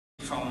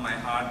from my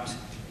heart,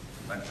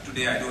 but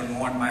today I don't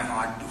want my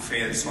heart to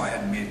fail, so I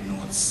have made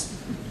notes.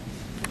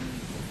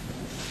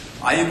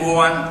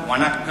 Ayubowan,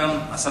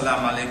 Wanakkam,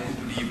 Assalamu alaikum,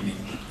 good evening.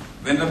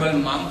 Venerable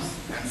monks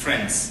and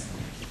friends,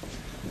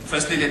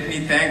 firstly let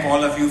me thank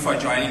all of you for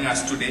joining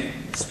us today,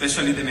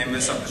 especially the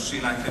members of the Sri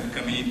Lankan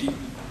community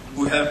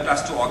who helped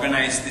us to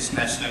organize this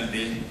National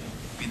Day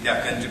with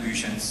their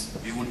contributions.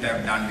 We wouldn't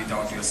have done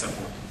without your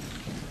support.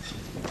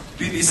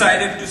 We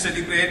decided to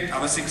celebrate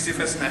our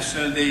 61st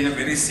National Day in a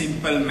very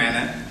simple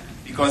manner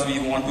because we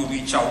want to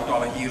reach out to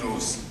our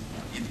heroes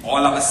with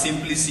all our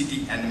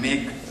simplicity and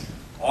make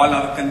all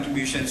our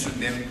contributions to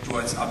them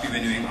towards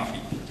Apivenuing Api.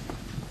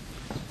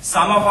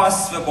 Some of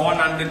us were born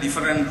under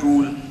different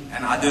rule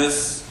and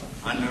others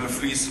under a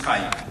free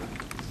sky.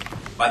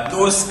 But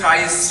those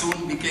skies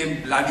soon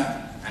became bloody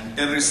and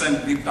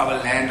terrorism gripped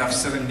our land of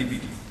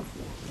serendipity.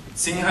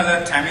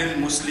 Sinhala, Tamil,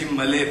 Muslim,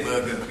 Malay,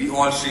 Burgher, we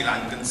all Sri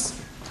Lankans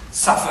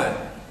suffered.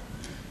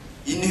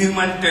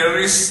 Inhuman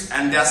terrorists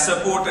and their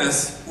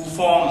supporters who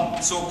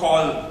formed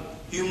so-called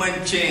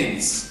human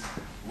chains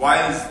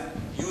while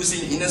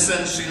using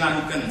innocent Sri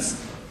Lankans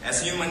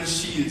as human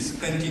shields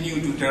continue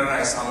to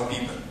terrorize our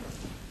people.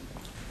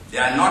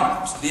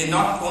 They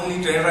not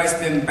only terrorize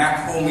them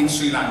back home in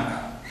Sri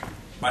Lanka,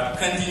 but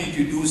continue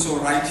to do so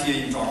right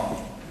here in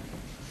Toronto.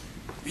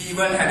 We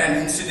even had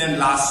an incident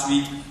last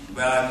week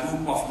where a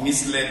group of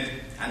misled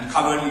and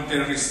cowardly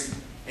terrorists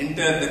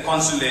entered the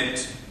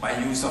consulate by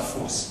use of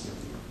force.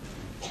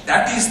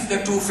 That is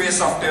the true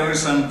face of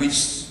terrorism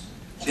which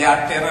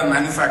their terror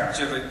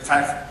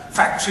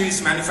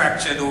factories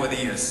manufactured over the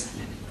years.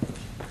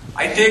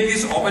 I take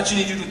this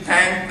opportunity to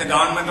thank the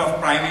government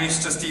of Prime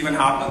Minister Stephen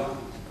Harper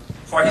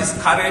for his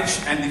courage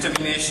and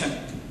determination.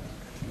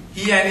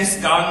 He and his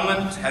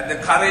government had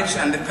the courage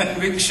and the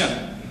conviction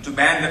to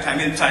ban the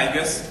Tamil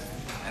Tigers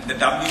and the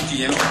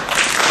WTM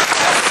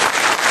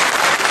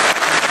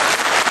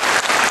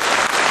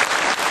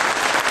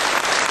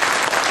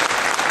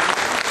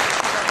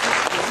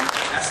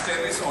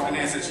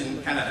organization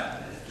in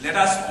Canada. Let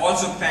us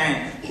also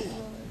thank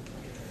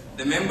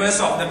the members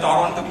of the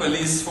Toronto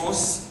Police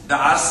Force, the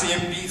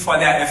RCMP, for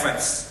their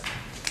efforts.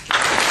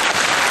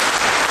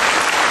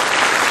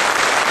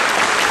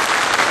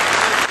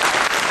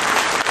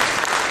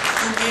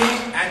 To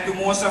me and to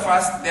most of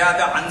us, they are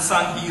the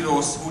unsung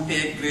heroes who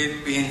take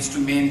great pains to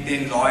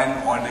maintain law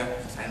and order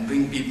and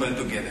bring people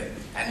together.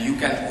 And you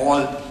can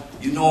all,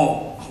 you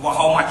know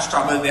how much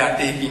trouble they are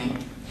taking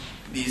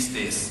these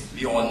days.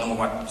 We all know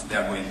what they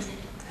are going through.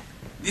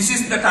 This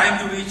is the time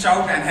to reach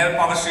out and help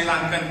our Sri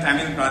Lankan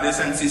Tamil brothers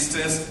and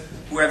sisters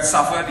who have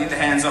suffered in the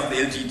hands of the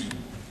LTT.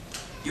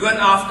 Even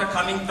after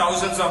coming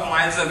thousands of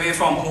miles away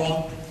from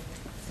home,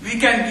 we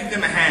can give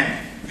them a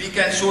hand. We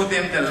can show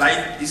them the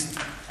light is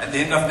at the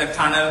end of the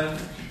tunnel.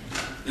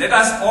 Let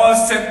us all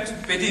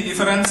set petty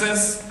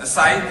differences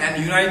aside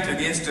and unite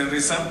against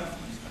terrorism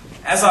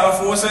as our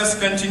forces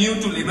continue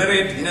to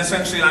liberate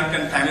innocent Sri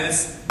Lankan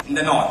Tamils in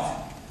the north.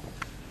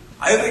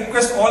 I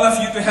request all of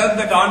you to help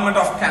the government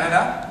of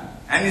Canada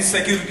and its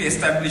security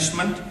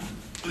establishment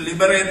to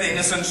liberate the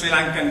innocent Sri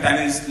Lankan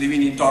Tamils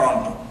living in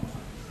Toronto.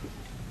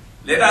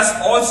 Let us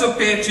also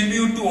pay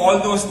tribute to all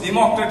those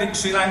democratic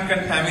Sri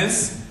Lankan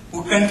Tamils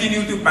who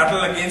continue to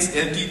battle against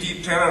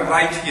LTT terror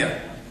right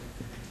here.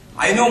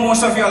 I know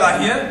most of you all are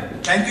here.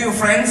 Thank you,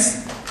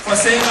 friends, for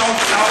saying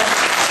out loud.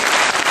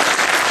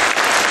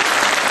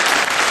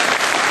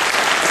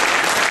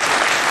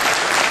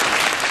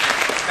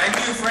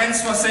 Thank you,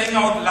 friends, for saying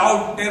out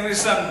loud,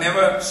 terrorism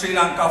never, Sri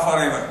Lanka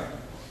forever.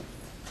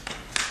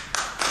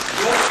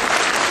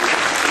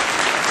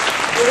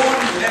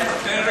 Don't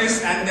let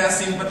terrorists and their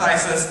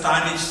sympathizers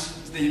tarnish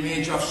the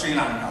image of Sri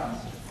Lanka.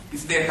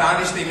 If they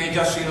tarnish the image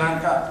of Sri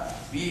Lanka,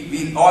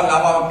 we all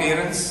love our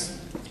parents,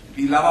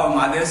 we love our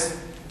mothers,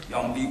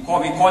 we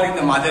call it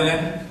the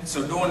motherland,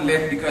 so don't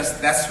let, because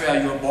that's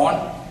where you're born.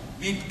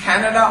 Be it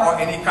Canada or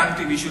any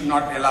country, we should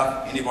not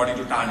allow anybody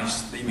to tarnish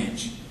the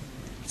image.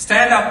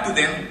 Stand up to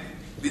them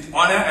with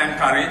honor and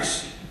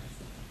courage.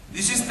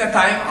 This is the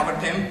time our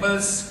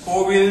temples,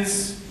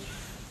 kovils,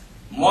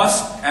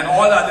 mosques and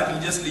all other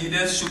religious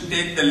leaders should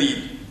take the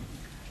lead.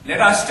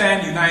 Let us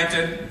stand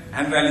united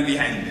and rally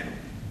behind them.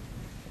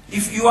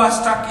 If you are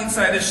stuck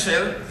inside a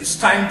shell, it's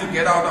time to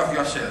get out of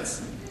your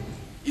shells.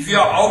 If you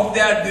are out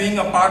there doing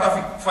a part of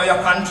it for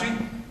your country,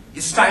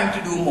 it's time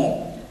to do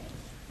more.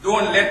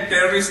 Don't let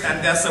terrorists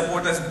and their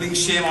supporters bring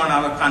shame on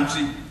our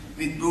country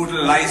with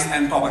brutal lies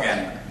and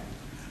propaganda.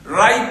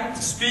 Write,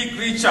 speak,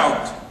 reach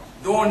out.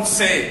 Don't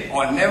say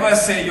or never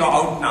say you're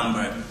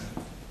outnumbered.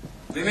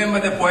 Remember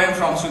the poem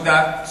from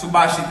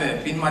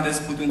Subhashita, Pinmadas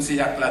Putunsi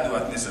Yakladu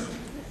Atnesaru.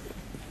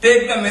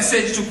 Take the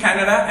message to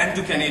Canada and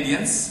to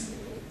Canadians.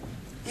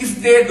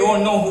 If they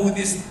don't know who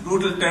this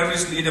brutal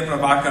terrorist leader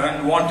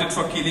Prabhakaran wanted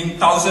for killing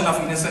thousands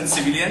of innocent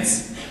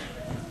civilians,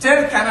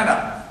 tell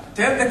Canada,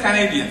 tell the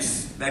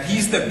Canadians that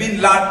he's the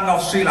Bin Laden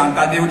of Sri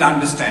Lanka, they would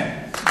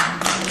understand.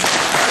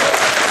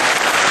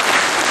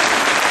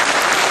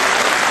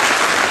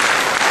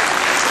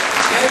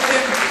 Tell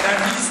them that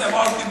he's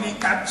about to be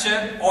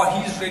captured or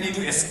he's ready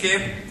to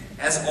escape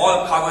as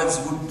all cowards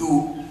would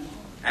do,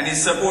 and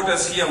his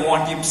supporters here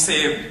want him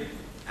saved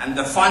and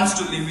the funds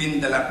to live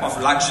in the lap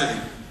of luxury,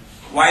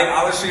 while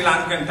our Sri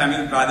Lankan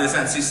Tamil brothers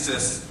and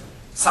sisters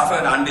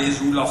suffered under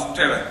his rule of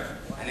terror.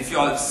 And if you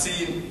all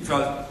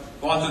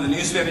gone to the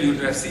newspaper, you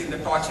would have seen the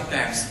torture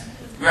camps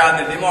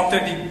where the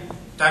democratic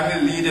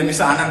Tamil leader,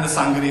 Mr. Ananda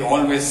Sangari,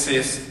 always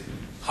says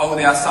how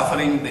they are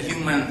suffering the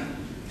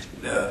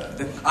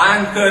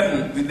Iron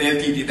Curtain with the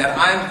LTT. That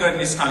Iron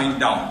Curtain is coming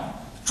down.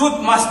 Truth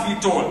must be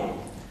told.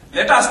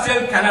 Let us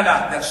tell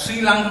Canada that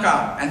Sri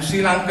Lanka and Sri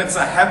Lankans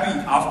are happy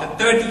after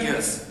 30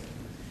 years.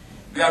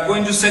 We are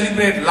going to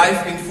celebrate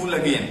life in full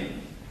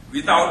again,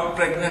 without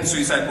pregnant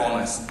suicide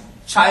bombers,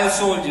 child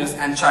soldiers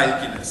and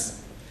child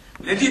killers.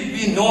 Let it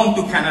be known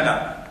to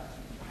Canada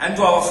and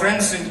to our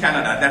friends in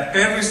Canada that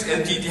terrorist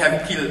LTT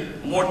have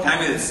killed more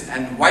Tamils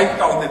and wiped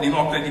out the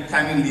democratic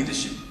Tamil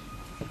leadership.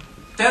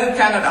 Tell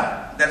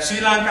Canada that Sri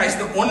Lanka is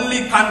the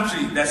only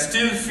country that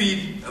still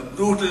feeds a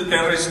brutal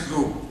terrorist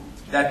group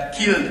that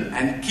killed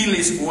and kill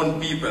its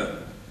own people,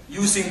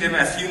 using them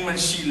as human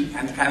shield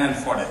and cannon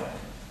fodder.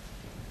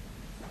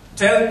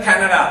 Tell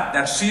Canada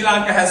that Sri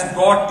Lanka has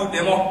brought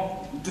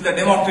to the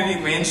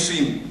democratic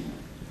mainstream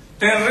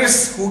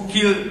terrorists who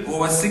killed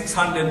over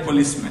 600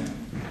 policemen.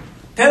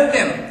 Tell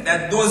them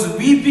that those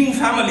weeping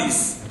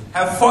families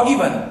have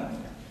forgiven,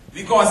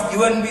 because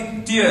even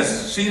with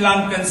tears, Sri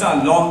Lankans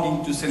are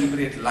longing to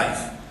celebrate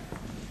life.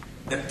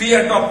 The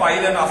teardrop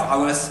island of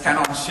ours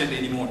cannot shed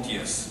any more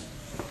tears.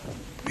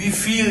 We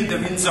feel the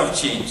winds of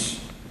change.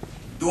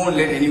 Don't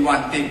let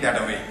anyone take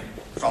that away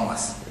from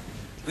us.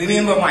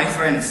 Remember, my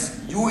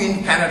friends, you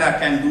in Canada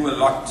can do a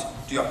lot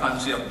to your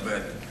country of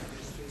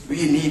birth.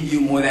 We need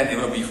you more than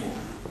ever before.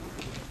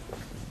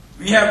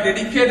 We have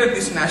dedicated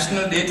this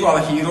National Day to our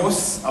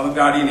heroes, our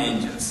guardian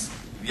angels.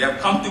 We have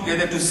come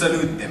together to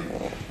salute them,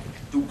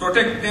 to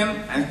protect them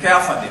and care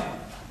for them.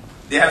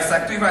 They have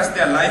sacrificed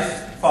their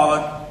life for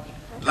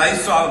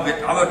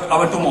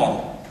our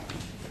tomorrow.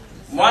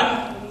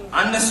 One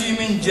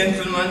unassuming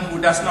gentleman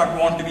who does not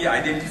want to be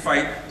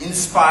identified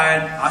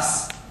inspired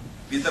us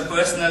with a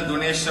personal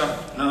donation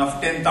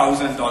of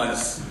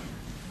 $10,000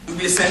 to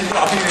be sent to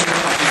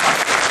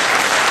Abhinandan.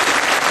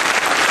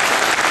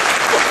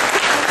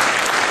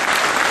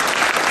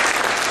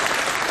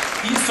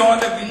 He saw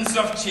the winds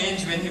of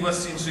change when he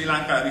was in Sri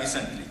Lanka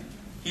recently.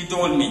 He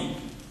told me,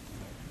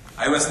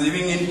 I was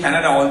living in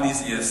Canada all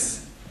these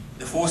years.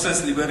 The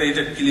forces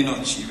liberated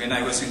Kilinochchi when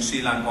I was in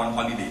Sri Lanka on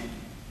holiday.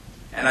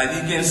 And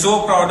I became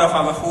so proud of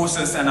our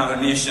forces and our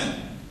nation.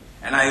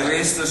 And I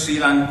raised the Sri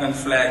Lankan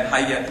flag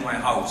high at my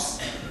house.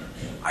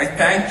 I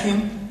thank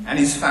him and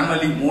his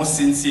family most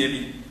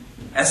sincerely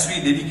as we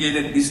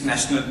dedicated this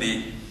National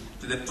Day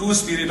to the true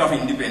spirit of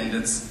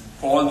independence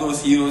for all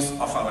those heroes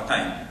of our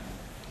time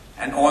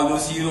and all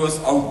those heroes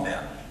out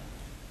there.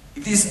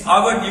 It is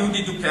our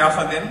duty to care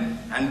for them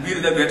and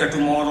build a better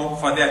tomorrow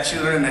for their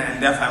children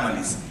and their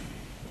families.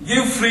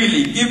 Give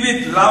freely, give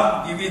with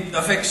love, give with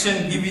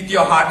affection, give with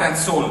your heart and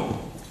soul.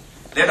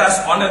 Let us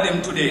honor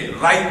them today.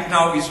 Right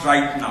now is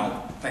right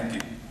now. Thank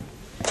you.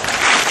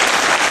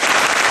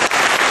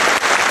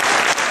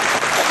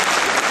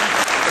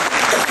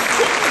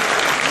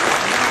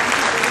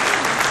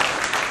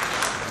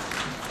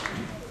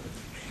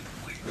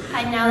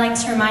 I'd now like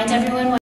to remind everyone